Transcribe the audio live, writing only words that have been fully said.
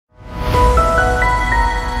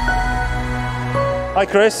Hi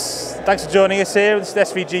Chris, thanks for joining us here. This is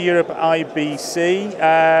SVG Europe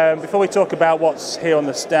IBC. Before we talk about what's here on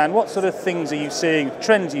the stand, what sort of things are you seeing,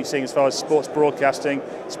 trends are you seeing as far as sports broadcasting,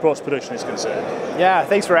 sports production is concerned? Yeah,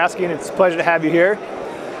 thanks for asking. It's a pleasure to have you here.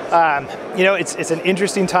 It's an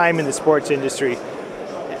interesting time in the sports industry.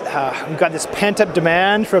 We've got this pent-up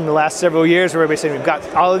demand from the last several years where everybody's saying we've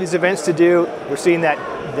got all of these events to do. We're seeing that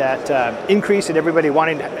increase in everybody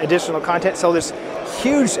wanting additional content. So there's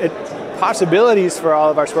huge possibilities for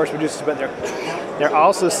all of our sports producers, but they're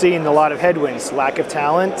also seeing a lot of headwinds. Lack of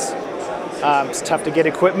talent, it's tough to get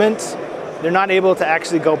equipment. They're not able to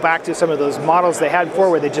actually go back to some of those models they had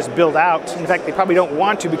before where they just build out. In fact, they probably don't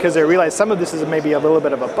want to because they realize some of this is maybe a little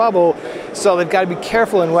bit of a bubble, so they've got to be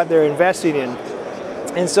careful in what they're investing in.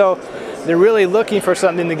 And so they're really looking for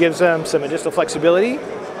something that gives them some additional flexibility,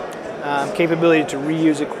 capability to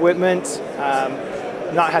reuse equipment,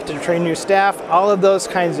 not have to train new staff, all of those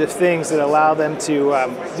kinds of things that allow them to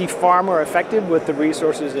be far more effective with the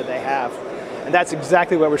resources that they have. And that's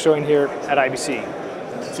exactly what we're showing here at IBC.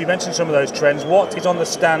 So you mentioned some of those trends. What is on the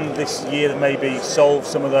stand this year that maybe solves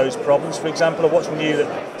some of those problems, for example, or what's new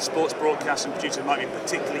that sports broadcasting producers might be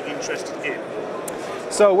particularly interested in?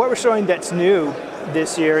 So what we're showing that's new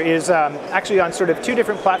this year is actually on sort of two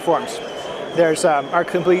different platforms. There's our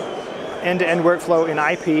complete end-to-end workflow in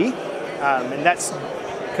IP, and that's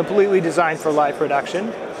completely designed for live production,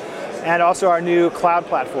 and also our new cloud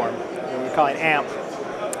platform, we're calling AMP.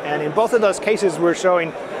 And in both of those cases, we're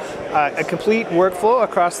showing a complete workflow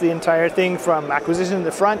across the entire thing from acquisition in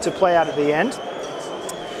the front to play out at the end.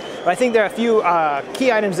 But I think there are a few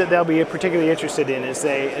key items that they'll be particularly interested in as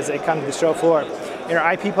they come to the show floor. In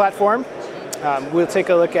our IP platform, we'll take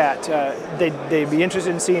a look at, they'd be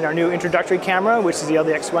interested in seeing our new introductory camera, which is the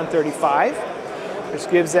LDX 135, which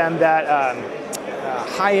gives them that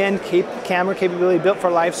high-end camera capability built for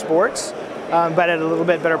live sports, but at a little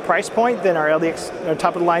bit better price point than our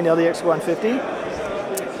top-of-the-line LDX 150.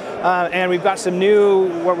 And we've got some new,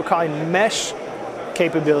 what we're calling mesh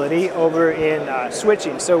capability over in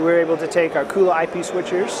switching. So we're able to take our Kula IP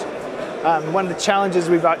switchers. One of the challenges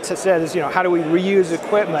we've got to set is, how do we reuse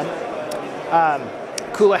equipment?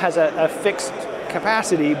 Kula has a fixed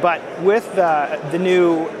capacity, but with the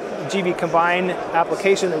new GV Combine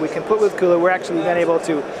application that we can put with Kula, we're actually then able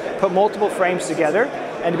to put multiple frames together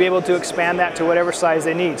and to be able to expand that to whatever size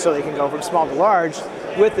they need, so they can go from small to large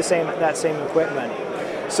with that same equipment.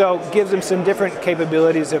 So it gives them some different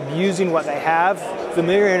capabilities of using what they have,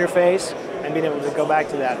 familiar interface, and being able to go back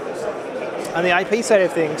to that. On the IP side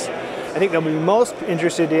of things, I think they'll be most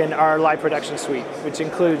interested in our live production suite, which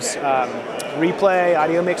includes replay,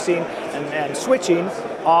 audio mixing, and switching,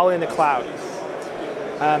 all in the cloud.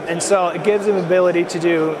 And so it gives them the ability to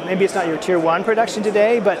do, maybe it's not your tier 1 production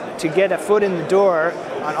today, but to get a foot in the door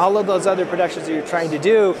on all of those other productions that you're trying to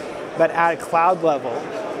do, but at a cloud level.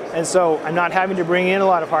 And so I'm not having to bring in a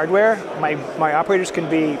lot of hardware. My operators can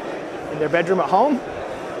be in their bedroom at home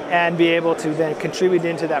and be able to then contribute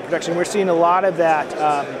into that production. We're seeing a lot of that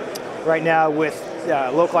right now with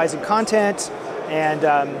localizing content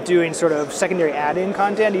and doing sort of secondary add-in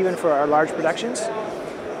content even for our large productions.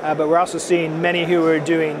 But we're also seeing many who are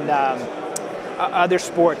doing other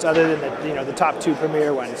sports other than the top 2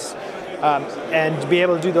 premier ones. And to be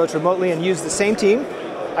able to do those remotely and use the same team.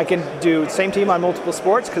 I can do the same team on multiple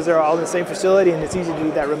sports because they're all in the same facility and it's easy to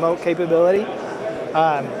do that remote capability.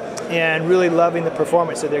 And really loving the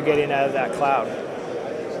performance that they're getting out of that cloud.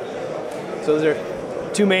 So those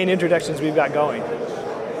are 2 main introductions we've got going.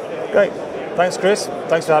 Great. Thanks, Chris.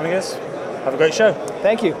 Thanks for having us. Have a great show.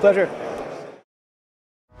 Thank you. Pleasure.